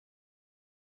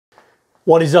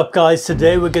What is up, guys?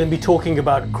 Today we're going to be talking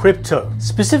about crypto.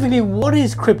 Specifically, what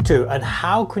is crypto and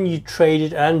how can you trade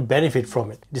it and benefit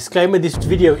from it? Disclaimer, this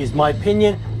video is my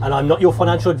opinion and I'm not your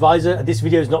financial advisor, and this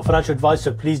video is not financial advice,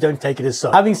 so please don't take it as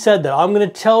such. Having said that, I'm going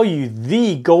to tell you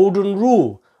the golden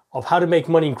rule of how to make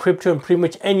money in crypto and pretty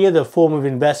much any other form of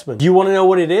investment. Do you want to know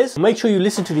what it is? Make sure you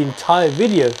listen to the entire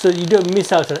video so that you don't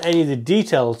miss out on any of the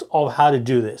details of how to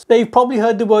do this. Now, you've probably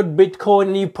heard the word Bitcoin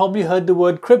and you've probably heard the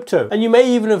word crypto. And you may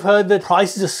even have heard that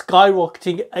prices are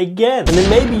skyrocketing again. And then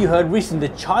maybe you heard recently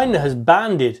that China has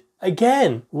banned it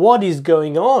again. What is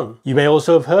going on? You may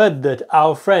also have heard that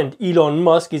our friend Elon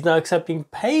Musk is now accepting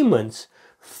payments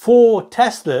for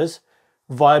Teslas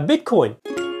via Bitcoin.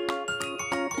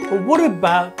 But what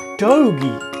about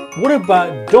Doge? What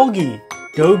about Doggy?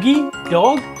 Doge?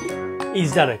 Dog?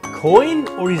 Is that a coin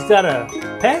or is that a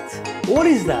pet? What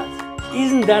is that?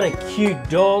 Isn't that a cute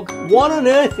dog? What on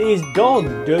earth is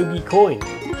Dogecoin?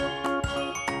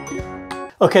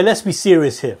 Okay, let's be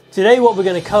serious here. Today what we're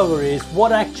going to cover is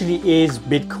what actually is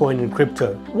Bitcoin and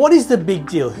crypto. What is the big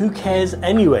deal? Who cares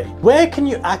anyway? Where can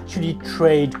you actually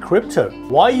trade crypto?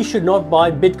 Why you should not buy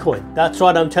Bitcoin? That's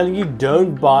right, I'm telling you,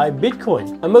 don't buy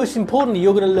Bitcoin. And most importantly,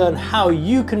 you're going to learn how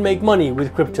you can make money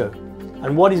with crypto.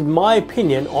 And what is my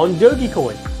opinion on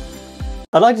Dogecoin?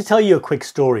 I'd like to tell you a quick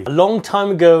story. A long time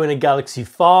ago in a galaxy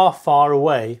far, far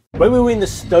away, when we were in the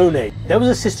Stone Age, there was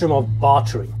a system of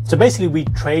bartering. So basically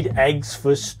we'd trade eggs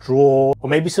for straw, or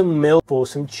maybe some milk for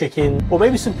some chicken, or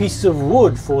maybe some pieces of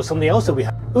wood for something else that we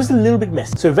had. It was a little bit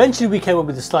messy. So eventually we came up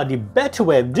with a slightly better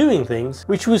way of doing things,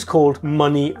 which was called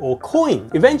money or coin.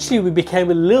 Eventually we became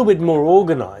a little bit more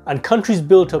organized, and countries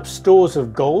built up stores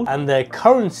of gold, and their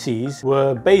currencies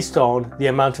were based on the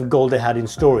amount of gold they had in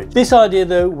storage. This idea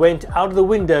though went out of the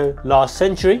window last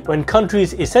century when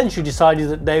countries essentially decided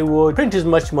that they would print as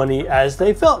much money as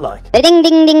they felt like. Ding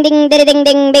ding ding ding ding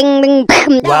ding ding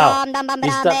ding. Wow, is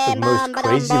that the most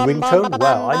crazy ringtone?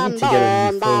 Wow, I need to get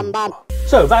a new phone.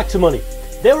 So back to money.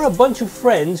 There were a bunch of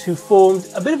friends who formed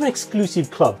a bit of an exclusive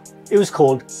club. It was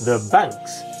called the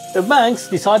Banks. The banks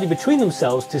decided between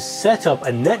themselves to set up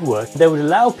a network that would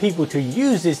allow people to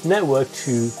use this network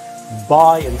to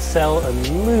buy and sell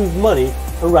and move money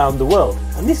around the world.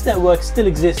 And this network still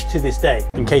exists to this day.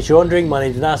 In case you're wondering, my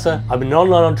name is Nasser. I'm an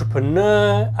online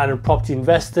entrepreneur and a property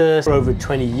investor for over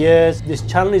 20 years. This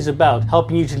channel is about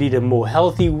helping you to lead a more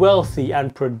healthy, wealthy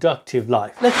and productive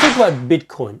life. Let's talk about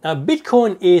Bitcoin. Now,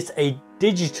 Bitcoin is a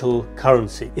digital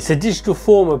currency. It's a digital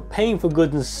form of paying for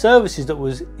goods and services that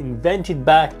was invented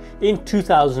back in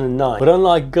 2009. But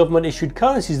unlike government issued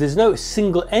currencies, there's no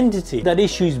single entity that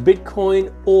issues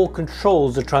Bitcoin or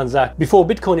controls the transaction. Before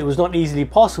Bitcoin, it was not easily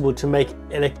possible to make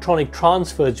electronic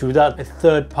transfers without a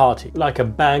third party, like a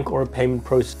bank or a payment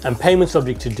process, and payments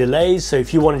subject to delays. So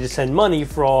if you wanted to send money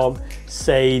from,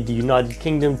 say, the United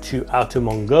Kingdom to Outer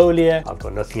Mongolia, I've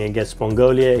got nothing against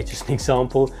Mongolia, it's just an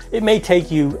example, it may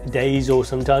take you days or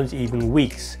sometimes even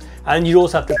weeks. And you'd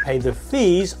also have to pay the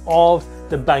fees of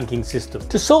the banking system.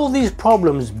 To solve these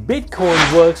problems,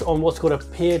 Bitcoin works on what's called a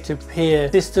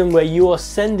peer-to-peer system, where you are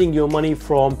sending your money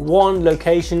from one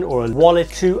location or a wallet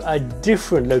to a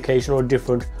different location or a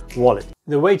different wallet.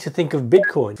 The way to think of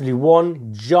Bitcoin is really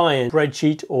one giant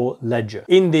spreadsheet or ledger.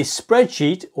 In this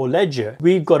spreadsheet or ledger,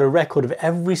 we've got a record of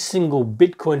every single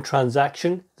Bitcoin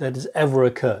transaction that has ever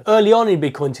occurred. Early on in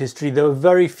Bitcoin's history, there were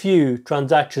very few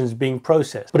transactions being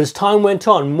processed. But as time went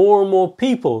on, more and more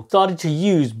people started to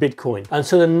use Bitcoin. And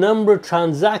so the number of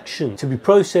transactions to be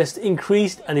processed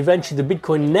increased, and eventually the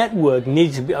Bitcoin network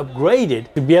needed to be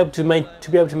upgraded to be able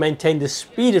to maintain the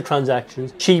speed of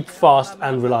transactions, cheap, fast,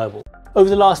 and reliable. Over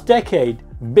the last decade,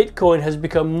 Bitcoin has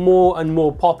become more and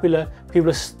more popular. People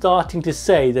are starting to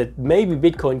say that maybe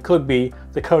Bitcoin could be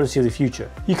the currency of the future.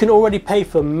 You can already pay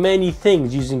for many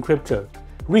things using crypto.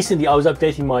 Recently, I was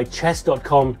updating my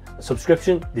chess.com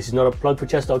subscription. This is not a plug for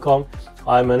chess.com.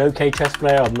 I'm an okay chess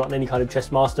player. I'm not any kind of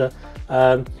chess master.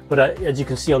 But as you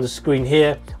can see on the screen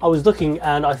here, I was looking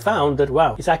and I found that,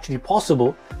 wow, it's actually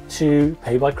possible to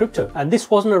pay by crypto. And this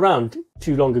wasn't around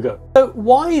too long ago. So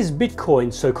why is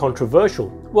Bitcoin so controversial?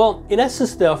 Well, in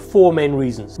essence, there are four main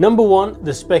reasons. Number one,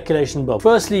 the speculation bubble.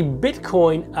 Firstly,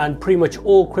 Bitcoin and pretty much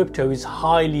all crypto is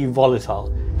highly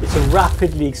volatile. It's a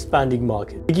rapidly expanding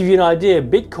market. To give you an idea,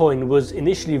 Bitcoin was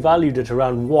initially valued at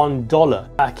around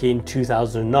 $1 back in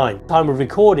 2009. Time of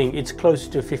recording, it's closer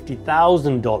to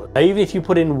 $50,000. Now, even if you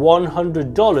put in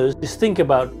 $100, just think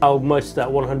about how much that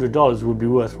 $100 would be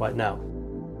worth right now.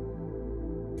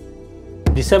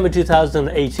 December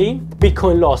 2018,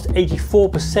 Bitcoin lost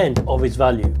 84% of its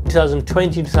value.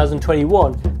 2020,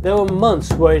 2021, there were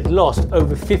months where it lost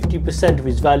over 50% of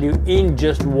its value in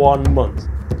just 1 month.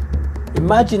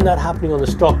 Imagine that happening on the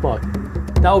stock market.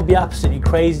 That would be absolutely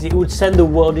crazy. It would send the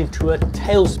world into a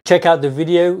tailspin. Check out the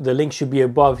video, the link should be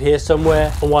above here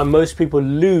somewhere, on why most people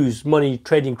lose money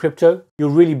trading crypto. You'll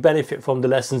really benefit from the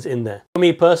lessons in there. For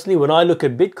me personally, when I look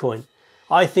at Bitcoin,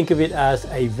 I think of it as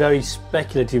a very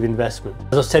speculative investment.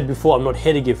 As I said before, I'm not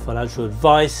here to give financial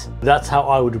advice. That's how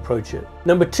I would approach it.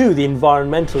 Number two, the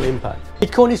environmental impact.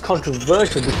 Bitcoin is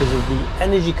controversial because of the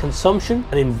energy consumption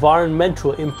and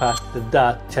environmental impact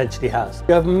that potentially has.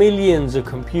 You have millions of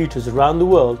computers around the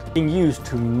world being used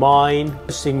to mine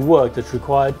processing work that's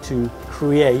required to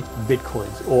create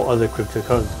Bitcoins or other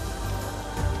cryptocurrencies.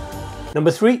 Number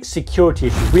three, security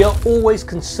issues. We are always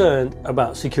concerned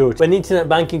about security. When internet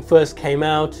banking first came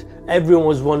out, everyone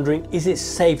was wondering, is it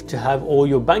safe to have all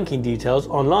your banking details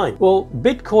online? Well,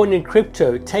 Bitcoin and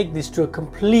crypto take this to a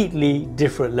completely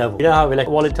different level. You know how we have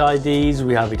wallet IDs,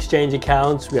 we have exchange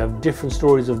accounts, we have different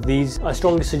stories of these. I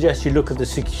strongly suggest you look at the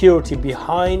security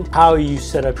behind how you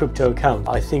set a crypto account.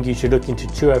 I think you should look into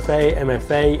 2FA,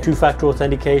 MFA, two-factor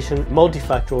authentication,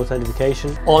 multi-factor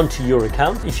authentication onto your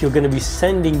account. If you're going to be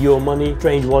sending your money,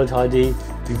 strange wallet ID,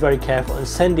 be very careful and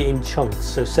send it in chunks.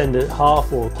 So send it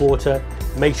half or a quarter.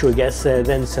 Make sure it gets there,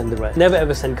 then send the rest. Never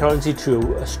ever send currency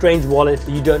to a strange wallet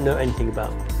that you don't know anything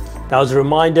about. Now, as a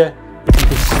reminder, if you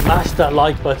can smash that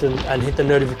like button and hit the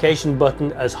notification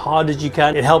button as hard as you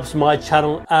can, it helps my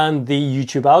channel and the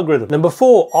YouTube algorithm. Number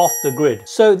four, off the grid.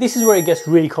 So this is where it gets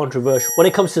really controversial. When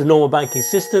it comes to the normal banking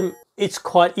system, it's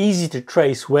quite easy to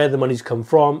trace where the money's come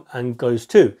from and goes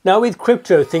to. Now with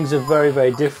crypto, things are very,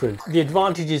 very different. The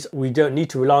advantage is we don't need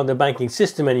to rely on the banking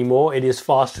system anymore. It is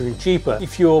faster and cheaper.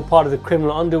 If you're part of the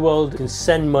criminal underworld, you can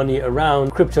send money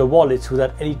around crypto wallets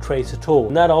without any trace at all.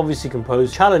 And that obviously can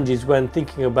pose challenges when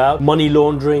thinking about money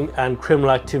laundering and criminal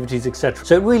activities, etc.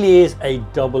 So it really is a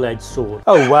double-edged sword.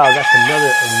 Oh wow, that's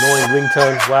another annoying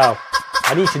ringtone. Wow,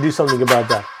 I need to do something about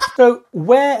that. So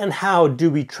where and how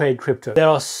do we trade crypto? There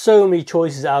are so many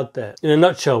choices out there. In a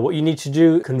nutshell, what you need to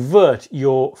do, convert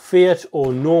your fiat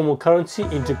or normal currency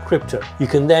into crypto. You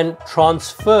can then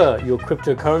transfer your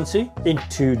cryptocurrency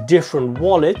into different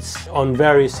wallets on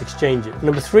various exchanges.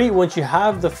 Number three, once you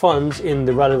have the funds in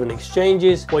the relevant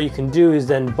exchanges, what you can do is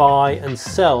then buy and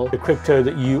sell the crypto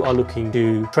that you are looking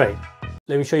to trade.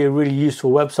 Let me show you a really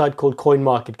useful website called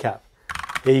CoinMarketCap.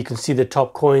 Here you can see the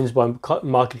top coins by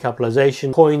market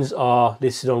capitalization. Coins are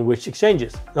listed on which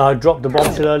exchanges. Now I dropped the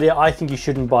bombshell earlier, I think you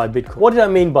shouldn't buy Bitcoin. What did I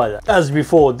mean by that? As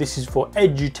before, this is for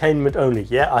edutainment only.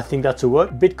 Yeah, I think that's a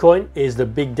word. Bitcoin is the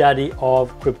big daddy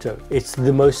of crypto. It's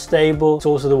the most stable. It's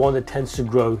also the one that tends to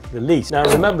grow the least. Now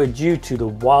remember, due to the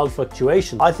wild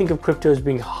fluctuations, I think of crypto as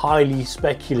being highly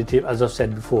speculative, as I've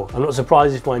said before. I'm not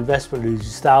surprised if my investment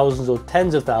loses thousands or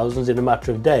tens of thousands in a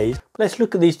matter of days. Let's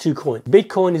look at these two coins.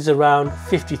 Bitcoin is around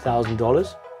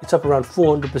 $50,000. It's up around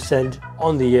 400%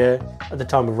 on the year at the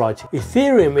time of writing.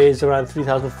 Ethereum is around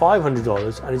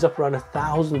 $3,500 and is up around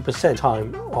 1,000%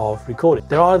 time of recording.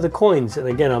 There are other coins, and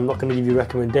again, I'm not going to give you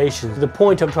recommendations. The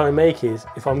point I'm trying to make is,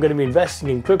 if I'm going to be investing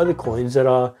in crypto, other coins that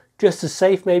are just as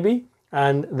safe maybe,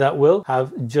 and that will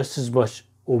have just as much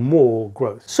or more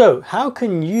growth. So how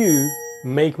can you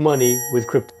make money with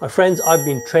crypto? My friends, I've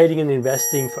been trading and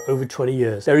investing for over 20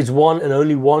 years. There is one and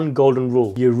only one golden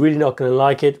rule. You're really not going to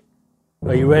like it.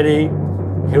 Are you ready?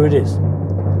 Here it is.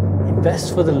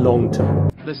 Invest for the long term.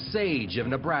 The sage of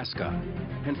Nebraska.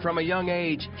 And from a young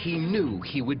age, he knew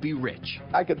he would be rich.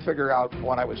 I could figure out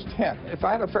when I was 10, if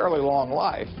I had a fairly long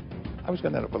life, I was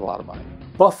going to end up with a lot of money.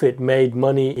 Buffett made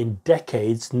money in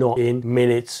decades, not in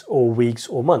minutes or weeks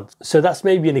or months. So that's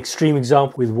maybe an extreme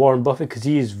example with Warren Buffett because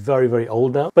he is very, very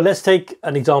old now. But let's take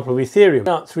an example of Ethereum.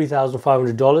 Now at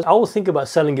 $3,500, I will think about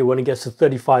selling it when it gets to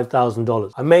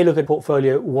 $35,000. I may look at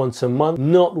portfolio once a month,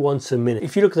 not once a minute.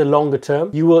 If you look at the longer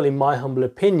term, you will, in my humble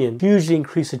opinion, hugely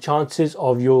increase the chances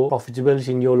of your profitability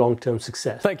and your long-term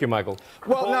success. Thank you, Michael.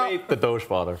 Well, now, the Doge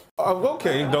Father.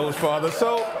 Okay, Doge Father.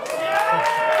 So,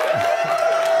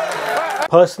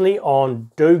 personally, on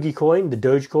Dogecoin, the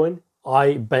Dogecoin,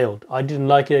 I bailed. I didn't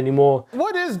like it anymore.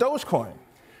 what is Dogecoin?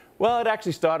 Well, it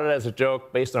actually started as a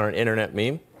joke based on an internet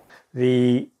meme.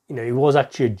 It was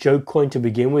actually a joke coin to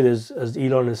begin with, as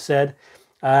Elon has said,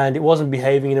 and it wasn't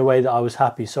behaving in a way that I was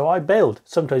happy, so I bailed.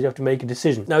 Sometimes you have to make a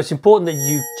decision. Now, it's important that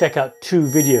you check out two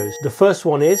videos. The first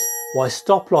one is why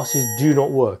stop losses do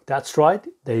not work. That's right,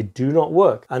 they do not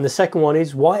work. And the second one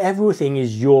is why everything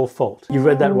is your fault. You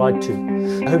read that right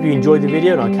too. I hope you enjoyed the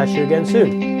video, and I'll catch you again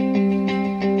soon.